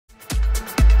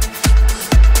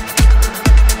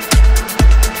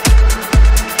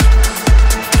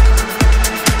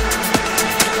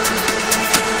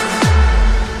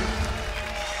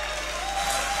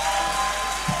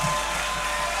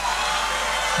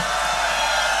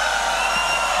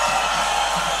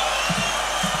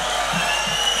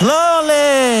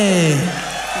Lolly!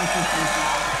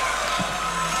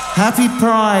 Happy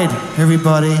Pride,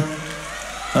 everybody.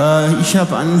 Ich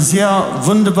habe ein sehr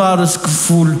wunderbares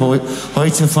Gefühl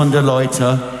heute von der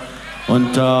Leute.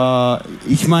 Und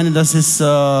ich meine, dass es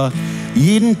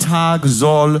jeden Tag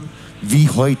soll wie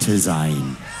heute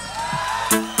sein.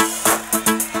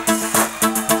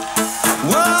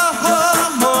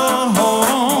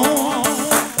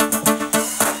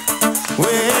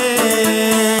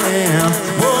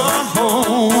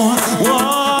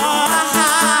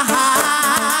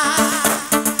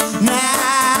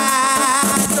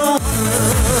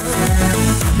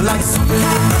 Like some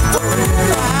kind of fool,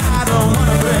 I don't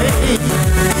wanna break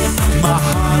my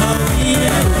heart up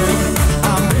here.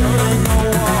 I'm building a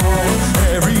wall.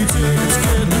 Every day it's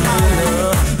getting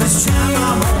higher. This time I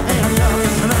won't end up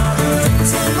another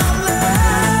victim of love.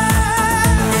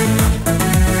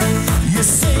 You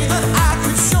say that I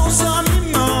could show some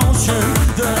emotion,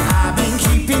 that I've been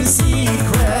keeping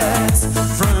secrets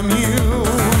from you,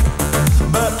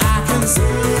 but I can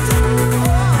see through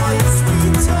all your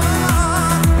sweet talk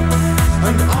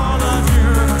and all of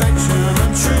your affection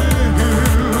untrue.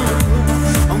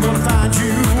 I'm gonna find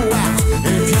you out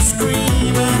if you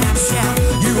scream and shout.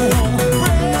 You won't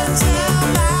break down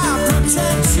my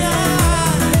protection.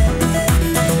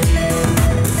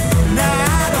 Now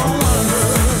I don't wanna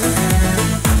look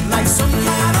like some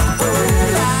kind of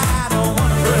fool. I don't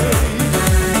wanna break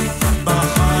my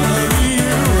heart over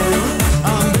you.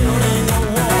 I'm building a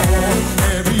wall.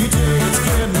 Every day it's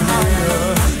getting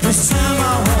higher. This time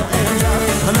I won't end up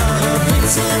another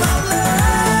victim of love.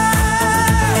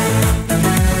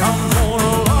 I'm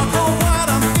gonna lock on what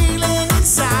I'm feeling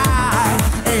inside.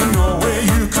 Ain't no way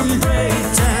you can break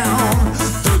down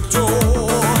the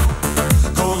door.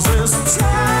 'Cause there's a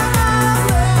time I've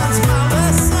learned my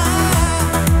lesson.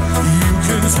 You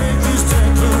can take this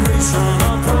declaration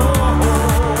apart.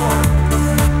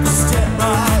 Step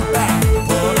right back,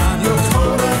 put on your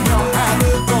coat and your hat.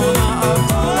 Gonna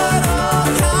avoid all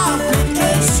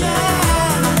complication.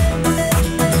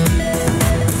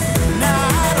 Now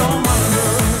I don't wanna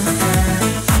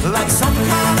look like some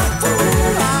kind of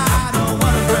fool. I don't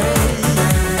wanna break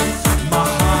my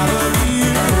heart over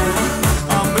you.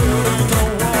 I'm building a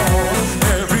wall.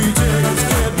 Every day it's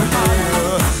getting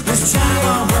higher. This time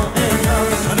I won't end up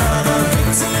another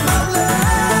victim of love.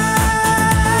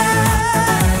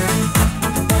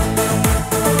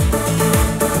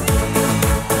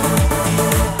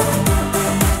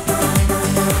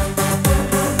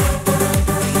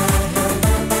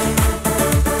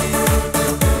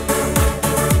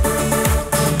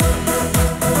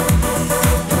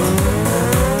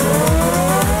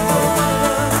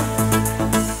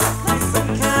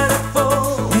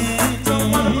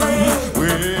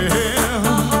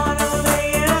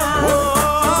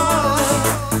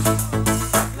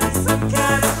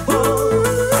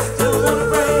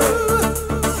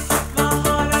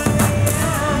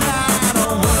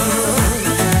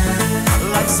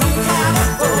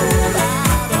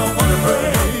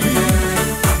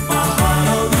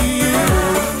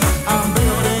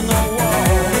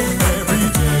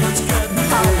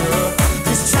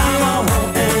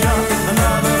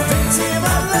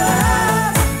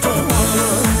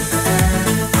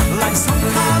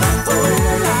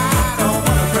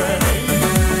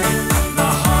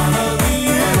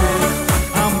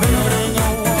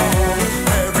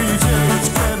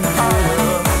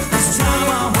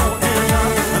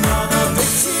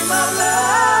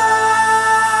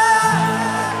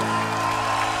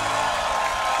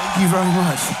 Thank you very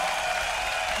much.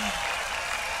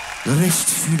 Recht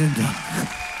vielen Dank.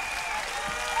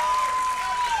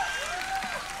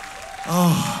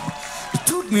 Oh,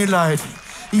 tut mir leid.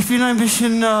 Ich bin ein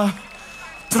bisschen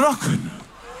trocken.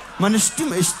 Meine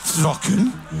Stimme ist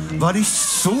trocken, weil ich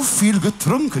so viel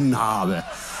getrunken habe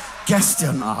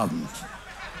gestern Abend.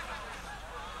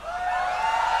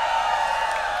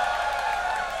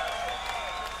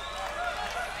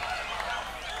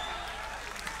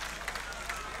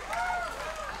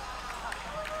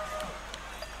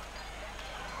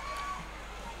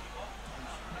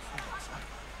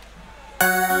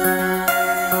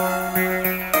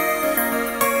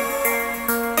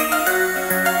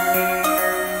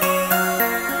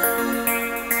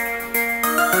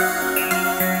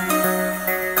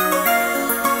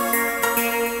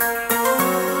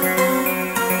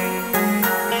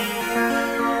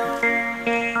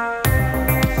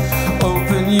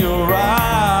 Your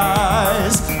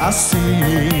eyes, I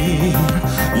see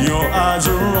your eyes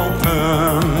are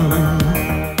open.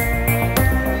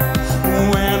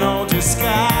 When all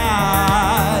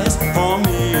disguise for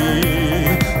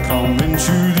me come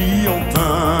into the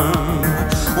open.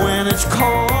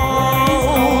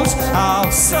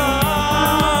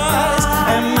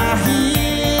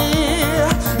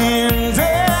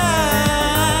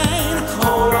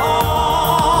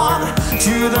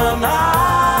 the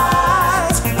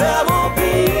night, there will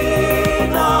be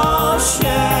no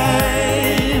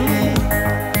shame.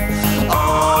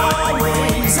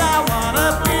 Always I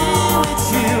wanna be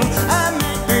with you and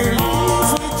make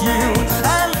believe with you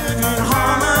and live in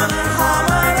harmony,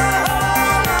 harmony.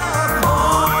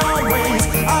 Always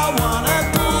I wanna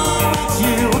be with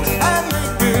you and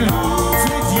make believe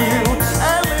with you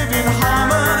and live in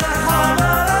harmony,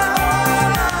 harmony.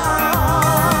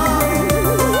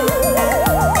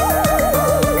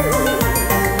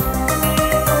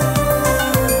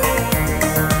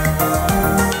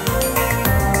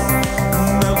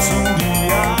 Melting the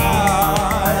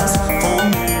ice for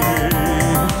me,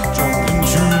 jump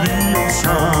into the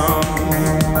ocean.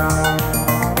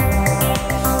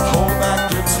 Hold back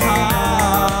the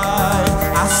tide,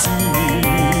 I see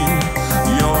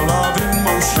your love in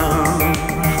motion.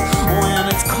 When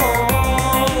it's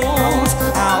cold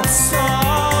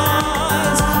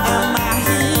outside, am I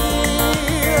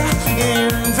here in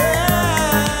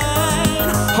vain?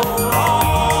 Hold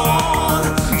on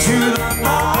to the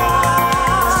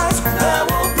night, there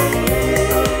will be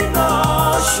no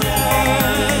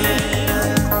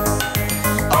shame.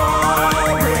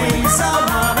 Always I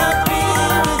wanna be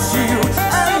with you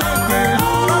and make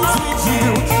believe with you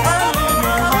and live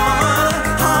in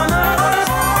harmony, harmony.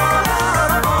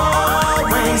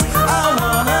 Always I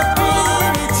wanna be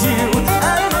with you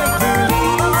and make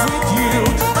believe with you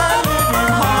and live in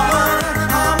harmony,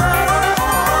 harmony.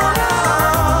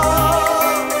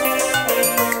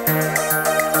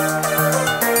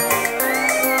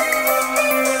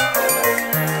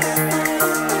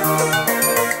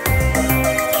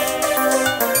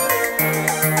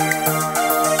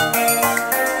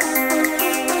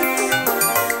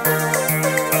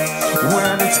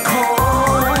 When it's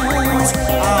cold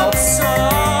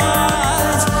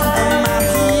outside, am I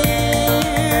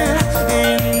here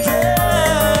in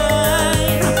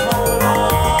vain? Hold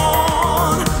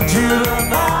on to the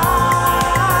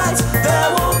night, there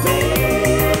will be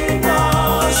no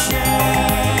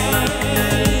shame.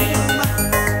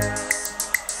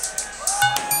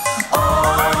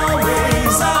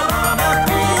 Always I wanna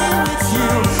be with you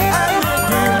and make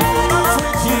believe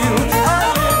with you and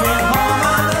live in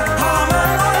harmony,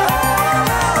 harmony.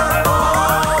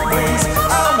 Always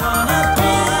I wanna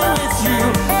be with you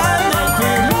and make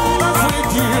believe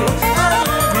with you and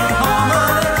live in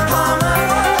harmony, harmony.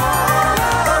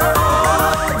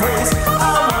 Always I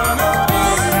wanna be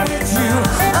with you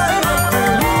and make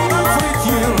believe with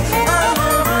you and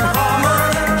live in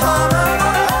harmony, harmony.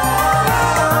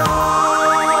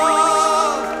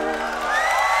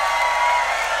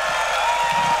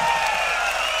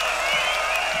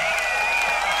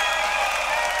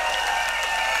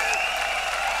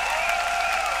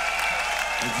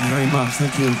 Thank you very much,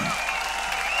 thank you.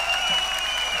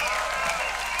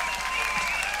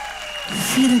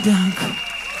 Vielen Dank.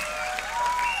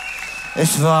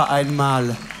 Es war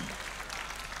einmal,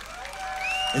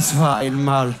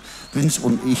 Vince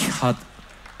und ich haben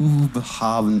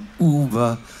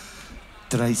über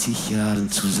 30 Jahre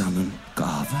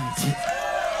zusammengearbeitet.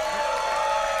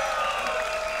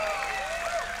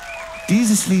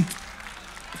 Dieses Lied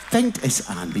fängt es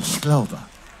an, ich glaube,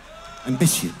 ein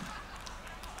bisschen.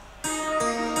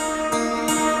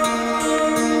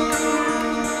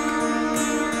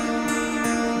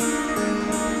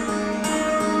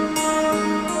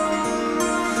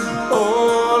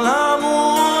 Oh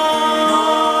l'amour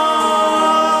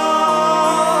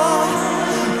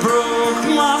broke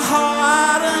my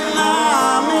heart and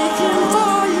I'm making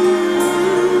for you.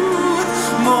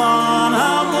 Mon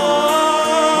amour,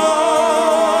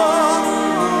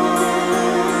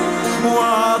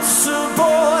 what's a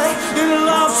boy in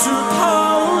love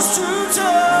supposed to do?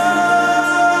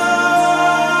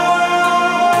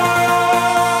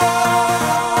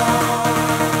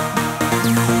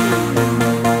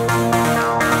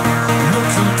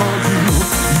 Looking for you,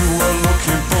 you were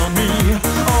looking for me.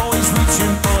 Always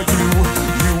reaching for you,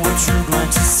 you were too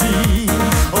blind to see.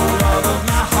 Oh love of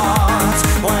my heart,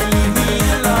 why leave me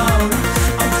alone?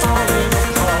 I'm falling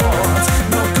apart,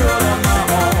 no good on my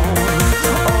own.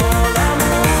 Oh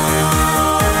l'amour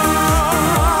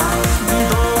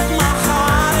broke my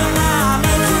heart and I'm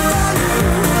making for you.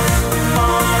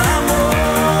 Mon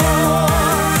amour,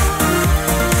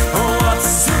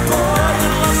 what's a boy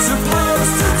in love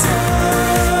supposed to do?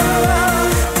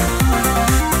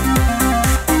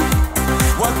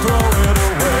 Why throw it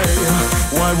away?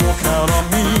 Why walk out on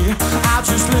me? I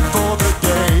just live for the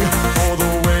day, for the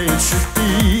way it should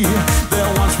be.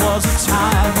 There once was a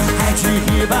time, had you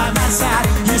here by my side.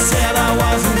 You said I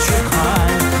wasn't your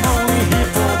kind, only here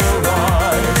for the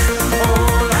ride.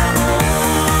 Oh l'amour,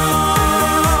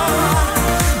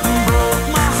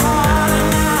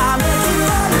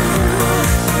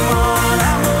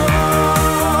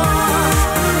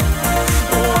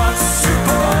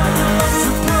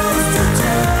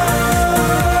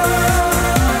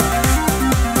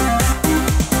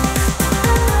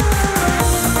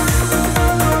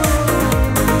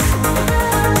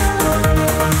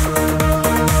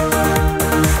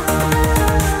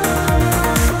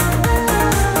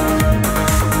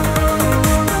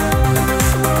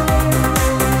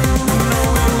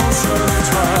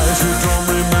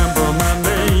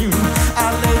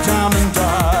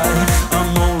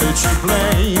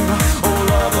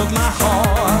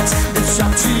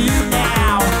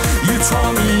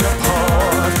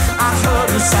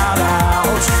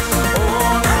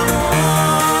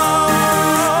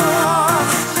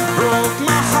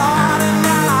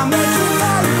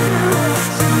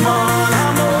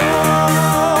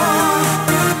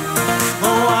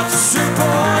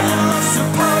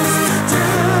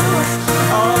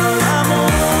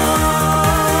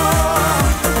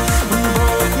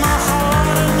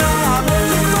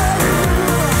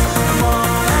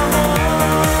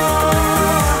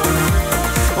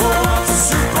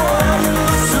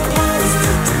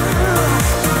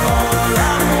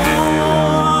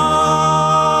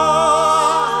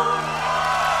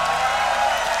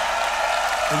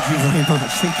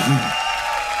 Thank you.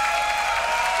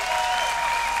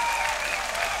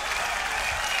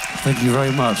 Thank you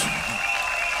very much.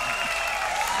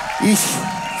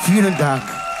 Vielen Dank.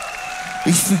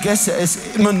 Ich vergesse es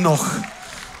immer noch,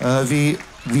 wie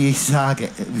ich sage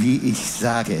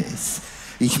es.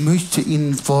 Ich möchte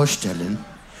Ihnen vorstellen,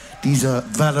 diese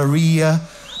Valeria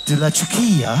de la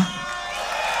Turquia.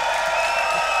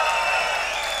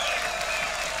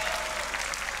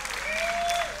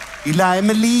 Y la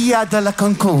Emilia de la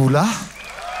Concola.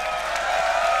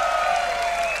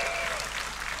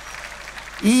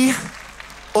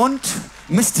 Und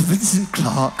Mr. Vincent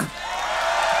Clark.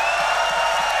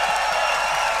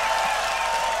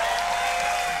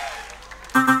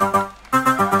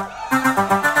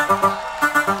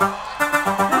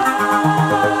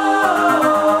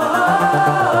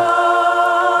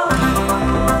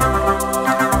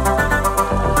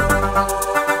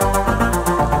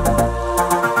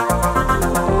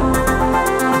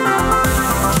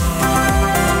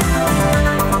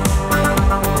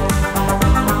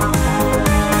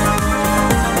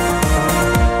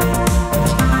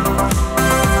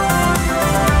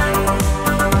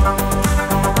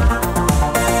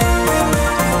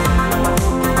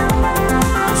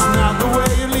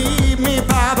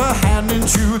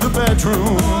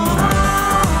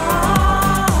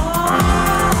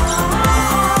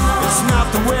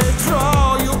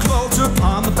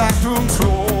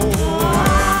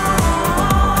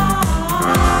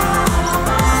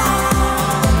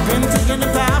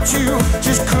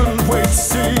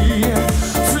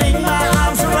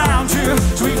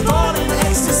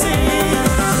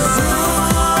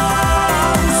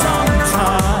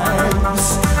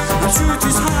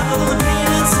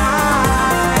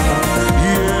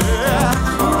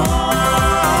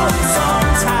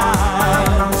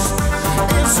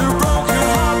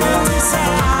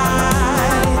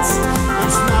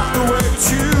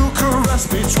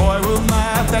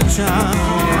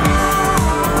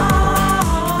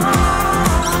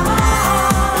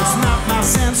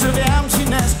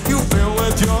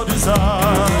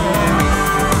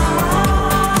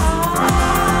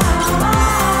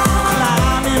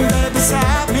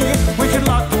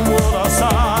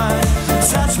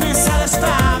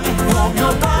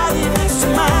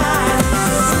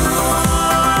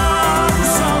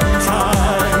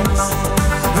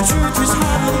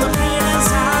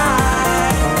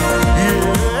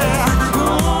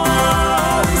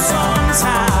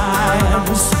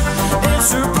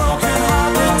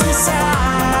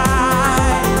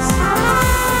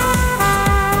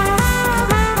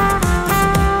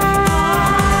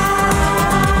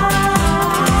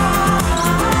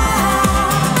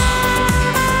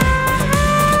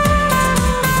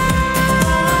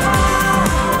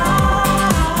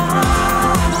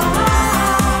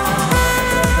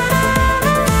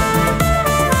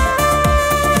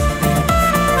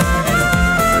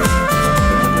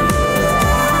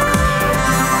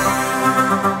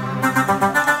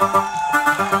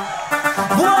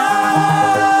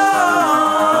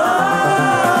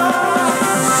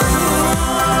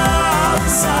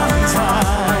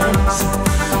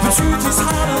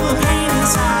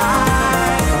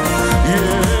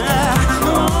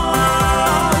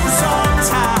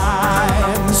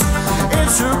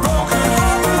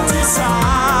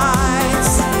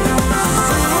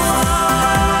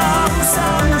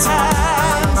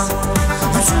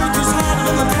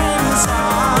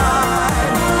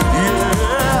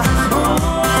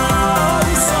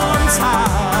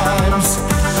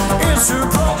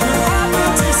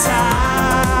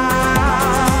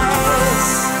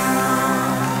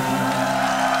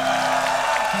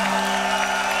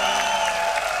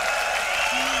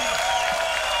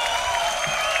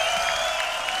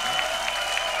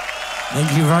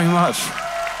 Thank you very much.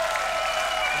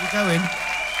 Are you going?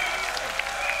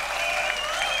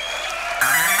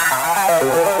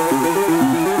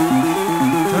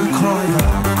 Don't cry now.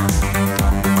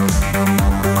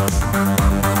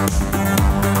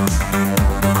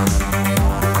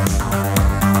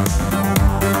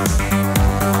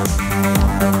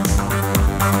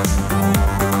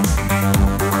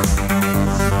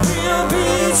 We'll be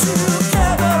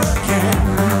together again.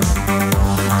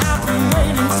 I've been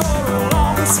waiting for a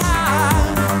long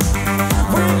time.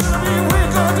 We're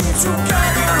gonna be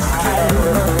together again.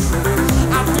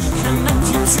 I've been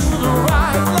connected to the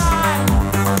right line.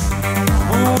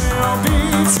 We'll be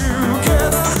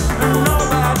together, and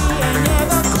nobody ain't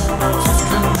ever gonna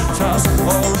disconnect us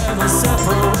or ever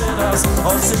separate us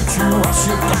or say to us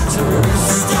you got to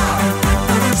stop.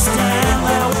 Stand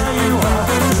there where you are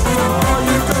before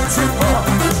you go too far.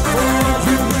 Before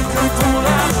you make a fool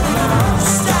out of love.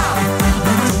 Stop.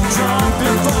 Don't jump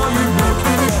before you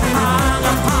look.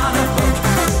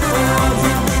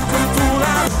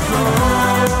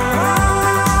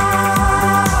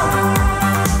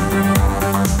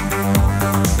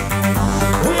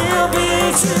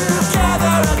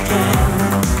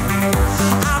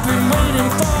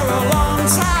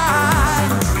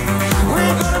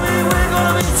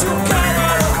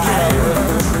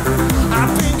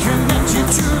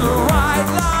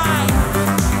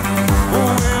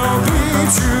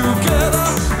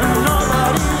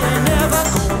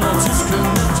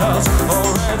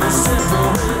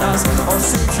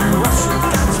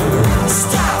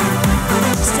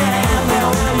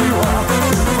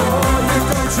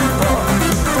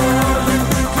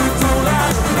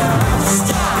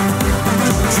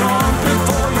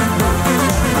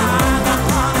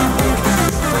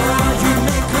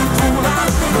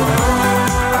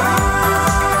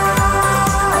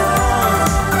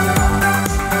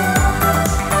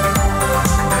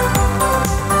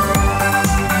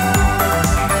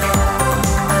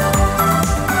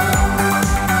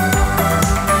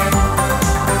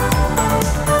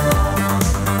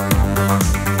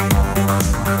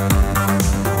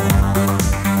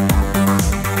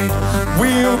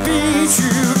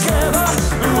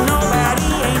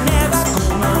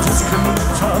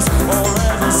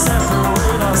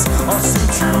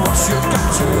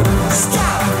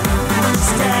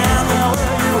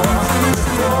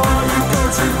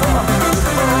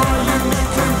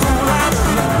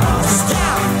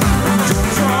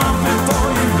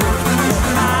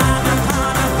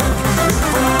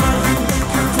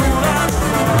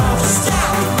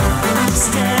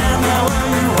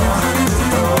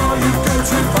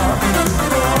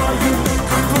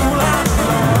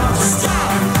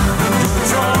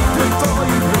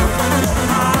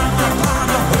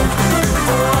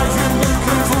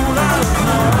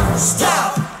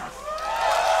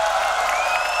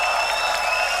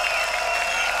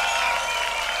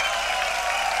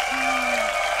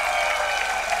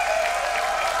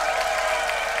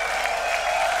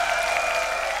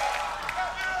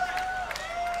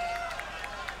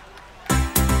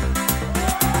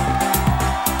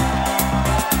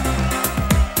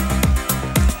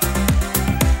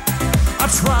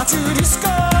 try to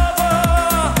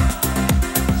discover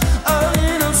a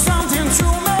little something to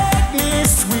make me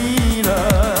sweeter.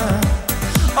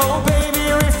 Oh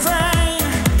baby, refrain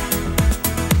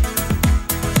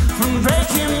from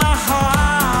breaking my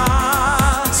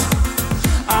heart.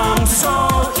 I'm so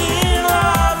in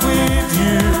love with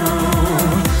you.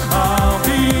 I'll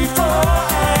be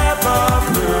forever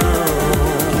blue.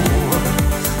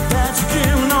 That you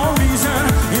give me no reason,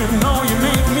 you know you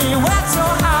make me wet so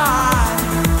high.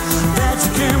 That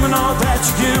you give me no, that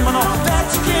you give me no, that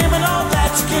you give me no,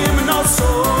 that you give me no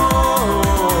soul.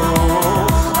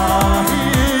 I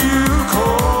hear you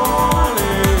calling,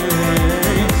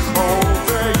 oh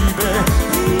baby,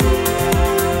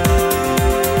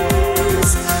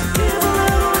 please give a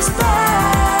little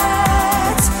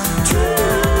respect to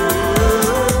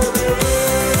me.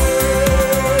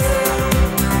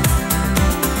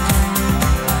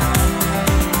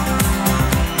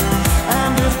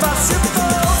 And if I should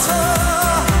falter,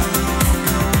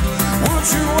 would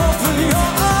you open your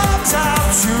arms out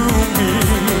to me?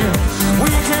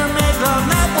 We can make love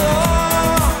not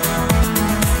war,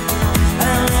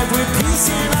 and live with peace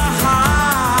in our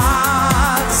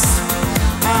hearts.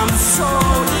 I'm so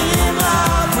in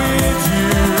love with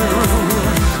you.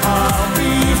 I'll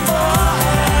be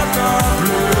forever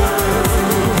blue.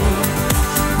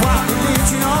 Why believe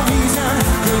you no reason?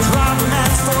 'Cause Robin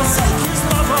has forsake his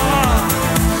lover.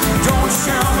 Don't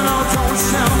show me no, don't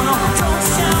show me no, don't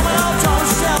show me no, don't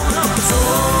show me no. So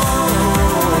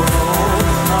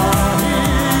I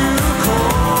hear you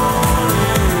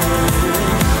calling,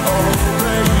 oh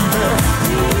baby,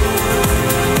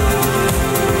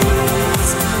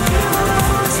 please give a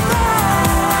little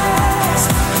respect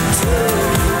to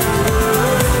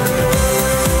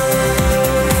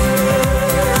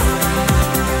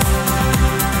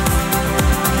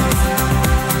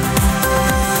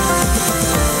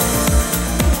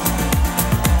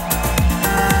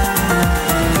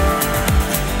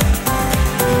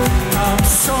I'm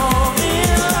so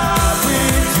in love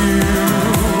with you.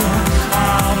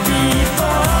 I'll be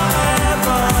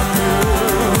forever blue.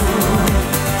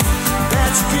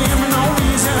 That you give me no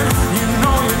reason, you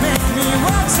know you make me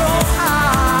work so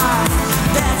high.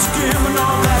 That you give me no,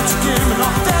 that you give me no,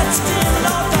 that you give me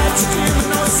no, that you give me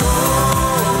no soul.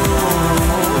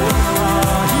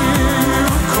 I hear you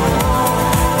calling,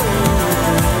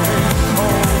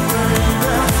 oh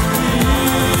baby,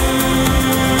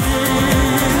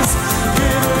 please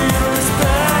give a little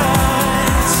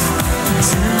respect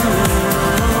to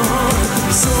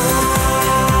so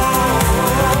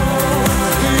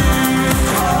hear you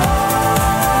calling,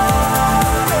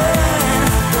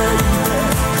 baby,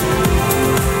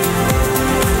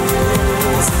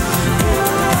 please give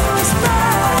a little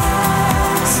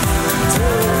respect to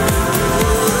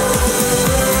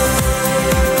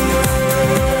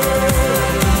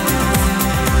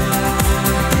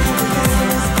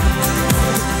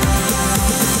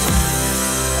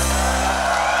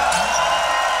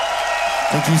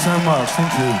Thank you so much.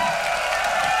 Thank you.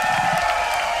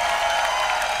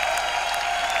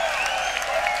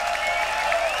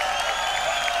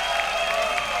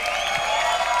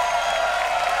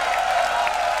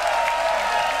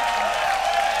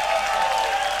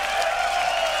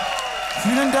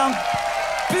 Vielen Dank.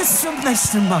 Bis zum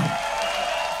nächsten Mal.